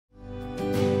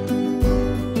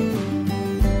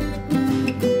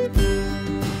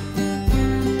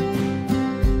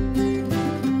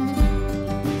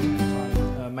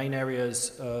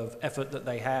effort that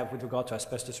they have with regard to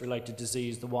asbestos-related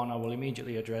disease. The one I will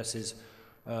immediately address is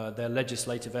their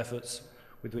legislative efforts,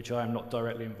 with which I am not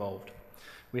directly involved.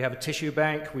 We have a tissue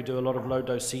bank. We do a lot of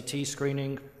low-dose CT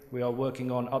screening. We are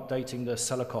working on updating the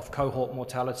Selicoff cohort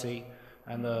mortality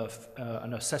and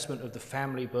an assessment of the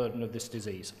family burden of this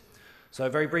disease. So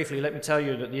very briefly, let me tell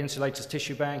you that the Insulators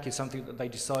tissue bank is something that they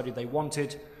decided they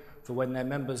wanted for when their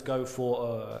members go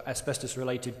for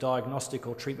asbestos-related diagnostic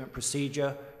or treatment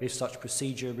procedure. If such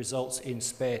procedure results in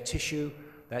spare tissue,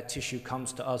 that tissue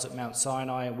comes to us at Mount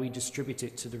Sinai and we distribute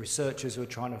it to the researchers who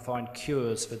are trying to find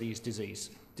cures for these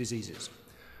diseases.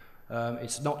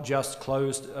 It's not just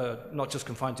closed, not just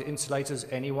confined to insulators.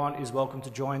 Anyone is welcome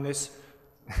to join this.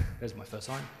 There's my first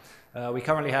line. We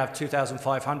currently have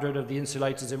 2,500 of the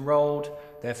insulators enrolled.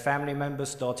 Their family members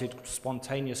started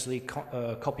spontaneously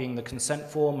copying the consent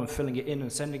form and filling it in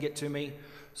and sending it to me.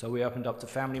 So we opened up to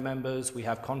family members. We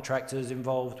have contractors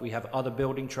involved. We have other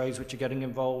building trades which are getting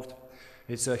involved.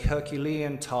 It's a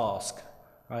Herculean task,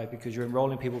 right? Because you're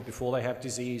enrolling people before they have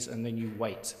disease and then you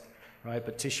wait, right?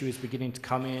 But tissue is beginning to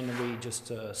come in, and we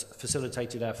just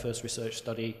facilitated our first research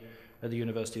study at the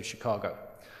University of Chicago.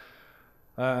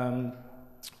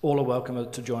 All are welcome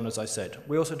to join, as I said.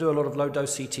 We also do a lot of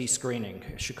low-dose CT screening.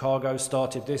 Chicago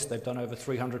started this. They've done over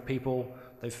 300 people.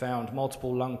 They've found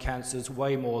multiple lung cancers,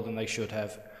 way more than they should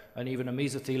have, and even a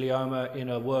mesothelioma in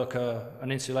a worker,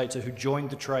 an insulator who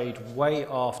joined the trade way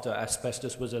after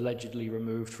asbestos was allegedly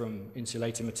removed from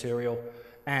insulating material,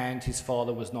 and his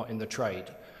father was not in the trade.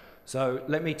 So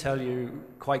let me tell you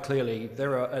quite clearly,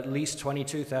 there are at least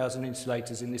 22,000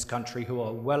 insulators in this country who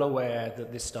are well aware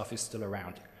that this stuff is still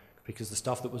around, because the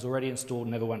stuff that was already installed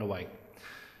never went away.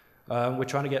 We're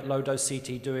trying to get low-dose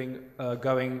CT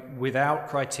going without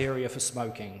criteria for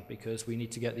smoking, because we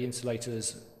need to get the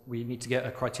insulators, we need to get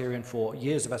a criterion for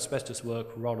years of asbestos work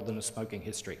rather than a smoking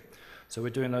history. So we're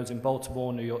doing those in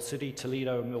Baltimore, New York City,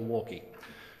 Toledo, and Milwaukee.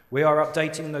 We are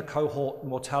updating the cohort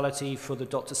mortality for the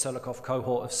Dr. Selicoff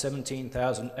cohort of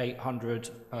 17,800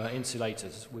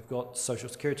 insulators. We've got social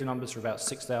security numbers for about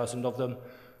 6,000 of them.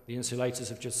 The insulators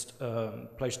have just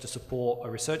pledged to support a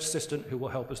research assistant who will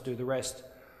help us do the rest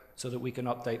so that we can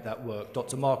update that work.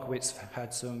 Dr. Markowitz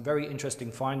had some very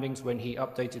interesting findings when he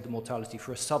updated the mortality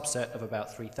for a subset of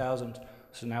about 3,000.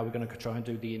 So now we're going to try and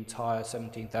do the entire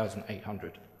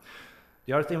 17,800.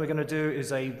 The other thing we're going to do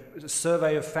is a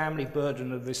survey of family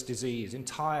burden of this disease.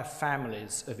 Entire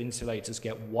families of insulators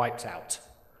get wiped out,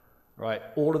 right?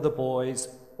 All of the boys,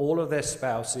 all of their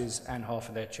spouses, and half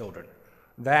of their children.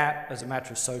 That, as a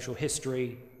matter of social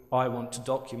history, I want to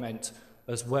document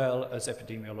as well as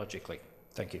epidemiologically.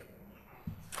 Thank you.